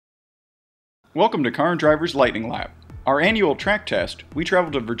Welcome to Car and Driver's Lightning Lap. Our annual track test, we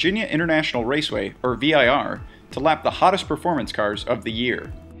traveled to Virginia International Raceway, or VIR, to lap the hottest performance cars of the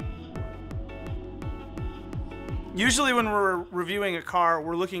year. Usually when we're reviewing a car,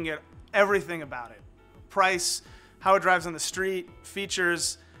 we're looking at everything about it. Price, how it drives on the street,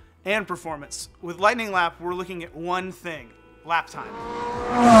 features, and performance. With Lightning Lap, we're looking at one thing, lap time.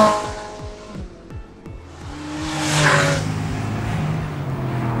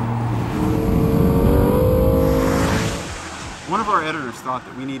 One of our editors thought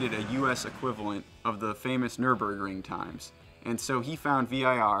that we needed a US equivalent of the famous Nürburgring times. And so he found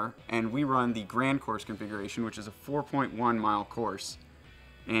VIR, and we run the Grand Course configuration, which is a 4.1 mile course.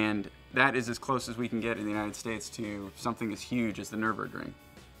 And that is as close as we can get in the United States to something as huge as the Nürburgring.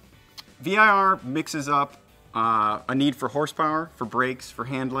 VIR mixes up a need for horsepower, for brakes, for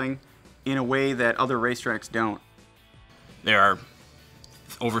handling, in a way that other racetracks don't. There are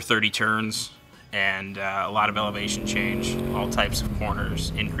over 30 turns and a lot of elevation change, all types of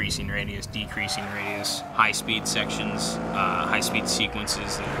corners, increasing radius, decreasing radius, high-speed sections, high-speed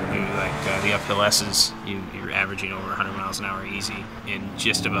sequences that are new, like the uphill S's. You're averaging over 100 miles an hour easy in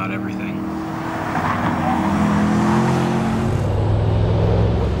just about everything.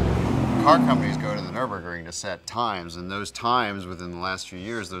 Car companies go to the Nürburgring to set times, and those times within the last few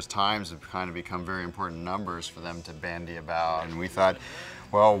years, those times have kind of become very important numbers for them to bandy about. And we thought,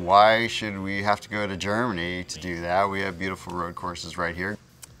 well, why should we have to go to Germany to do that? We have beautiful road courses right here.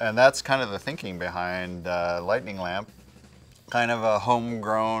 And that's kind of the thinking behind Lightning Lap, kind of a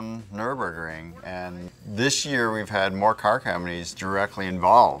homegrown Nürburgring. And this year we've had more car companies directly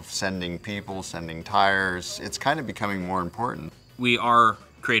involved, sending people, sending tires. It's kind of becoming more important. We are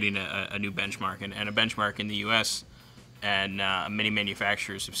creating a new benchmark, and a benchmark in the US, and many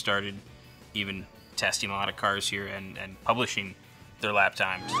manufacturers have started even testing a lot of cars here and publishing their lap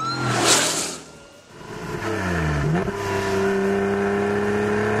times.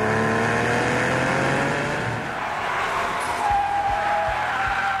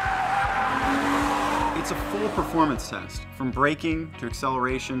 It's a full performance test, from braking to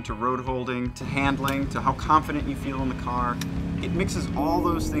acceleration to road holding to handling to how confident you feel in the car. It mixes all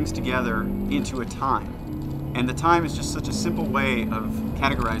those things together into a time. And the time is just such a simple way of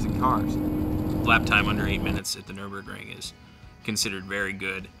categorizing cars. Lap time under 8 minutes at the Nürburgring is considered very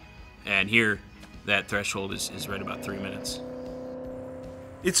good, and here that threshold is right about 3 minutes.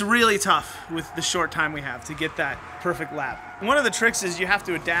 It's really tough with the short time we have to get that perfect lap. One of the tricks is you have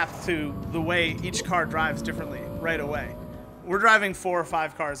to adapt to the way each car drives differently right away. We're driving 4 or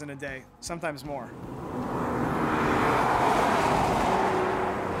 5 cars in a day, sometimes more.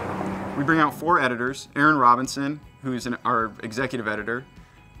 We bring out 4 editors: Aaron Robinson, who's our executive editor,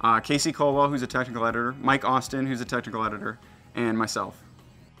 Casey Colwell, who's a technical editor, Mike Austin, who's a technical editor, and myself.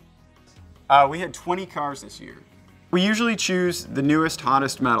 We had 20 cars this year. We usually choose the newest,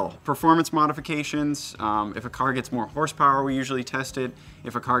 hottest metal. Performance modifications, if a car gets more horsepower, we usually test it.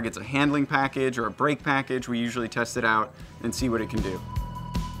 If a car gets a handling package or a brake package, we usually test it out and see what it can do.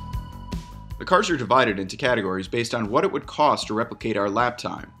 The cars are divided into categories based on what it would cost to replicate our lap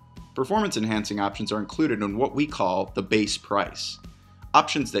time. Performance-enhancing options are included in what we call the base price.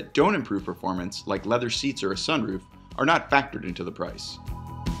 Options that don't improve performance, like leather seats or a sunroof, are not factored into the price.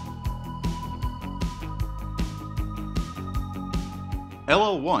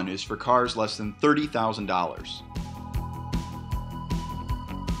 LL1 is for cars less than $30,000.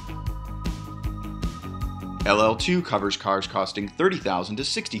 LL2 covers cars costing $30,000 to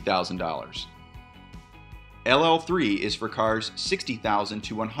 $60,000. LL3 is for cars $60,000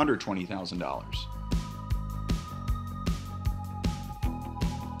 to $120,000.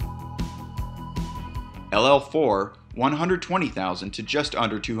 LL4, $120,000 to just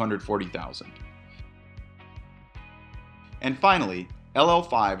under $240,000. And finally,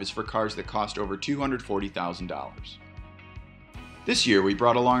 LL5 is for cars that cost over $240,000. This year we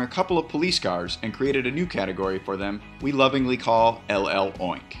brought along a couple of police cars and created a new category for them we lovingly call LL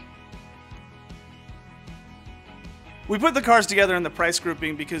Oink. We put the cars together in the price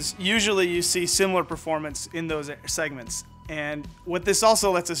grouping because usually you see similar performance in those segments. And what this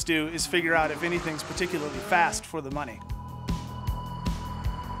also lets us do is figure out if anything's particularly fast for the money.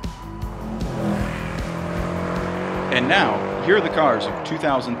 And now, here are the cars of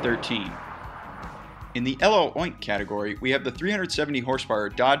 2013. In the LL Oink category, we have the 370 horsepower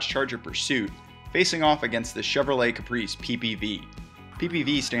Dodge Charger Pursuit facing off against the Chevrolet Caprice PPV.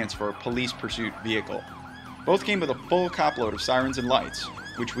 PPV stands for Police Pursuit Vehicle. Both came with a full cop load of sirens and lights,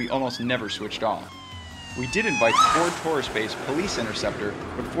 which we almost never switched off. We did invite the Ford Taurus-based Police Interceptor,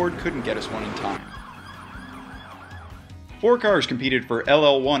 but Ford couldn't get us one in time. 4 cars competed for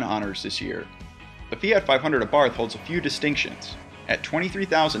LL1 honors this year. The Fiat 500 Abarth holds a few distinctions. At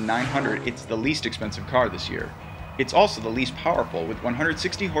 $23,900, it's the least expensive car this year. It's also the least powerful with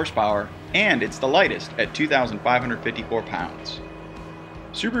 160 horsepower, and it's the lightest at 2,554 pounds.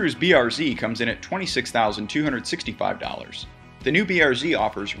 Subaru's BRZ comes in at $26,265. The new BRZ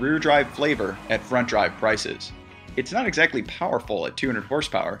offers rear drive flavor at front drive prices. It's not exactly powerful at 200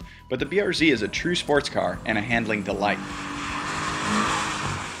 horsepower, but the BRZ is a true sports car and a handling delight.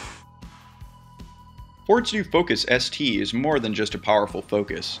 Ford's new Focus ST is more than just a powerful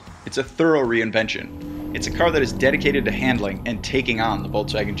Focus. It's a thorough reinvention. It's a car that is dedicated to handling and taking on the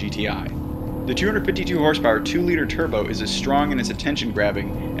Volkswagen GTI. The 252 horsepower 2-liter turbo is as strong and as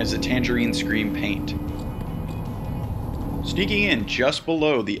attention-grabbing as the Tangerine Scream paint. Sneaking in just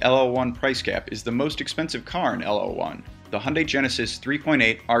below the LL1 price cap is the most expensive car in LL1, the Hyundai Genesis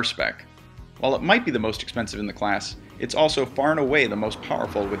 3.8 R-Spec. While it might be the most expensive in the class, it's also far and away the most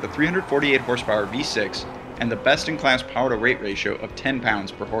powerful with the 348 horsepower V6 and the best-in-class power-to-weight ratio of 10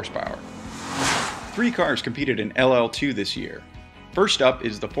 pounds per horsepower. 3 cars competed in LL2 this year. First up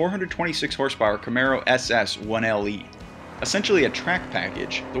is the 426 horsepower Camaro SS 1LE. Essentially a track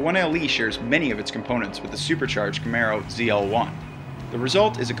package, the 1LE shares many of its components with the supercharged Camaro ZL1. The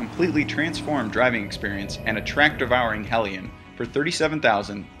result is a completely transformed driving experience and a track-devouring hellion for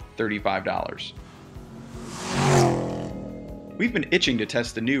 $37,035. We've been itching to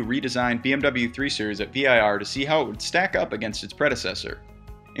test the new redesigned BMW 3 Series at VIR to see how it would stack up against its predecessor.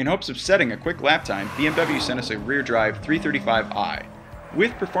 In hopes of setting a quick lap time, BMW sent us a rear-drive 335i.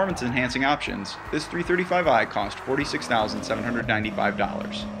 With performance-enhancing options, this 335i cost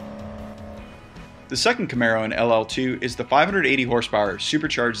 $46,795. The second Camaro in LL2 is the 580 horsepower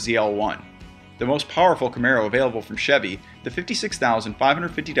supercharged ZL1. The most powerful Camaro available from Chevy, the $56,550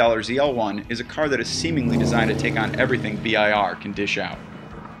 ZL1 is a car that is seemingly designed to take on everything VIR can dish out.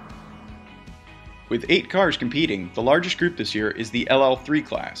 With 8 cars competing, the largest group this year is the LL3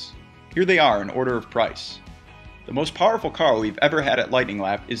 class. Here they are in order of price. The most powerful car we've ever had at Lightning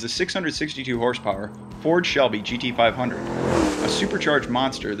Lap is the 662 horsepower Ford Shelby GT500. A supercharged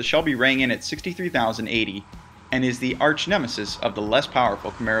monster, the Shelby rang in at $63,080 and is the arch nemesis of the less powerful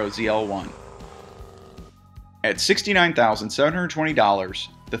Camaro ZL1. At $69,720,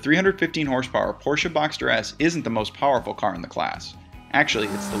 the 315 horsepower Porsche Boxster S isn't the most powerful car in the class. Actually,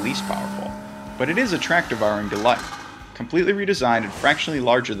 it's the least powerful. But it is a track-devouring delight. Completely redesigned and fractionally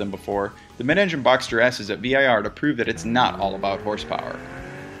larger than before, the mid-engine Boxster S is at VIR to prove that it's not all about horsepower.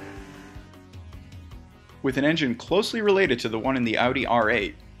 With an engine closely related to the one in the Audi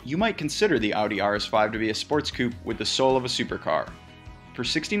R8, you might consider the Audi RS5 to be a sports coupe with the soul of a supercar. For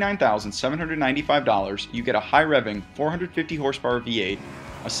 $69,795, you get a high-revving 450 horsepower V8,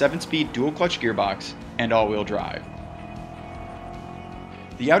 a 7-speed dual-clutch gearbox, and all-wheel drive.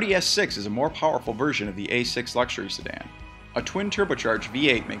 The Audi S6 is a more powerful version of the A6 luxury sedan. A twin-turbocharged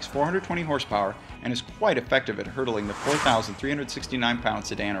V8 makes 420 horsepower and is quite effective at hurdling the 4,369-pound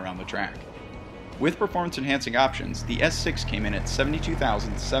sedan around the track. With performance-enhancing options, the S6 came in at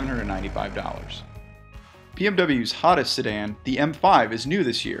 $72,795. BMW's hottest sedan, the M5, is new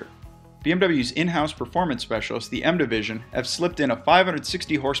this year. BMW's in-house performance specialists, the M Division, have slipped in a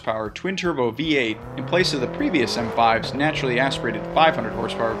 560 horsepower twin-turbo V8 in place of the previous M5's naturally aspirated 500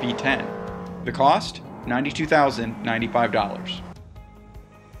 horsepower V10. The cost? $92,095.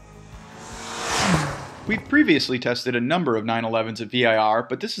 We've previously tested a number of 911s at VIR,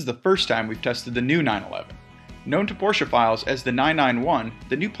 but this is the first time we've tested the new 911. Known to Porsche files as the 991,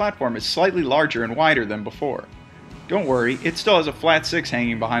 the new platform is slightly larger and wider than before. Don't worry, it still has a flat 6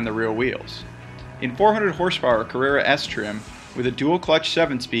 hanging behind the rear wheels. In 400 horsepower Carrera S trim, with a dual clutch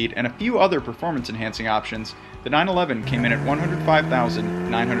 7-speed and a few other performance-enhancing options, the 911 came in at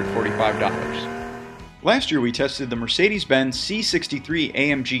 $105,945. Last year we tested the Mercedes-Benz C63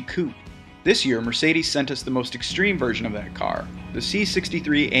 AMG Coupe. This year Mercedes sent us the most extreme version of that car, the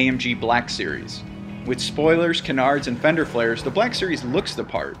C63 AMG Black Series. With spoilers, canards, and fender flares, the Black Series looks the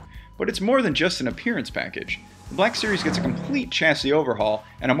part, but it's more than just an appearance package. The Black Series gets a complete chassis overhaul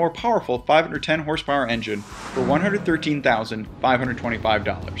and a more powerful 510 horsepower engine for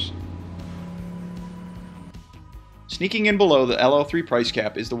 $113,525. Sneaking in below the LL3 price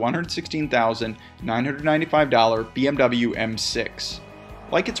cap is the $116,995 BMW M6.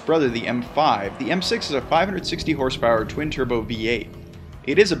 Like its brother the M5, the M6 is a 560 horsepower twin-turbo V8.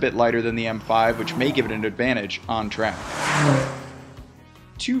 It is a bit lighter than the M5, which may give it an advantage on track.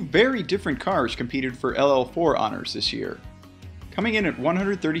 2 very different cars competed for LL4 honors this year. Coming in at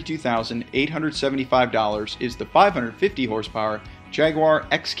 $132,875 is the 550 horsepower Jaguar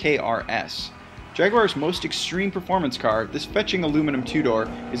XKR-S. Jaguar's most extreme performance car, this fetching aluminum two-door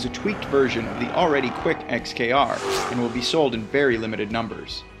is a tweaked version of the already quick XKR and will be sold in very limited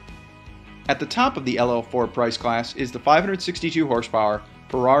numbers. At the top of the LL4 price class is the 562 horsepower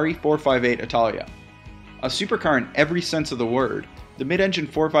Ferrari 458 Italia. A supercar in every sense of the word, the mid-engine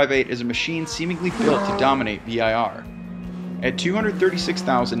 458 is a machine seemingly built to dominate VIR. At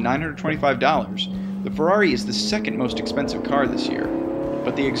 $236,925, the Ferrari is the second most expensive car this year,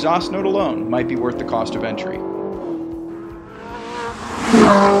 but the exhaust note alone might be worth the cost of entry.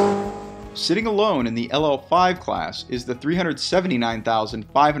 Sitting alone in the LL5 class is the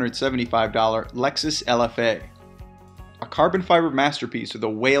 $379,575 Lexus LFA. A carbon fiber masterpiece with a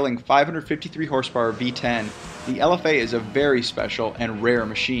wailing 553 horsepower V10, the LFA is a very special and rare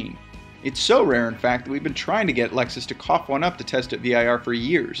machine. It's so rare, in fact, that we've been trying to get Lexus to cough one up to test at VIR for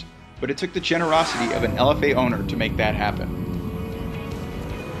years, but it took the generosity of an LFA owner to make that happen.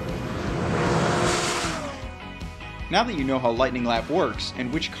 Now that you know how Lightning Lap works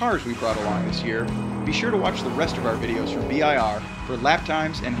and which cars we brought along this year, be sure to watch the rest of our videos from VIR for lap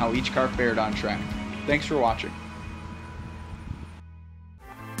times and how each car fared on track. Thanks for watching.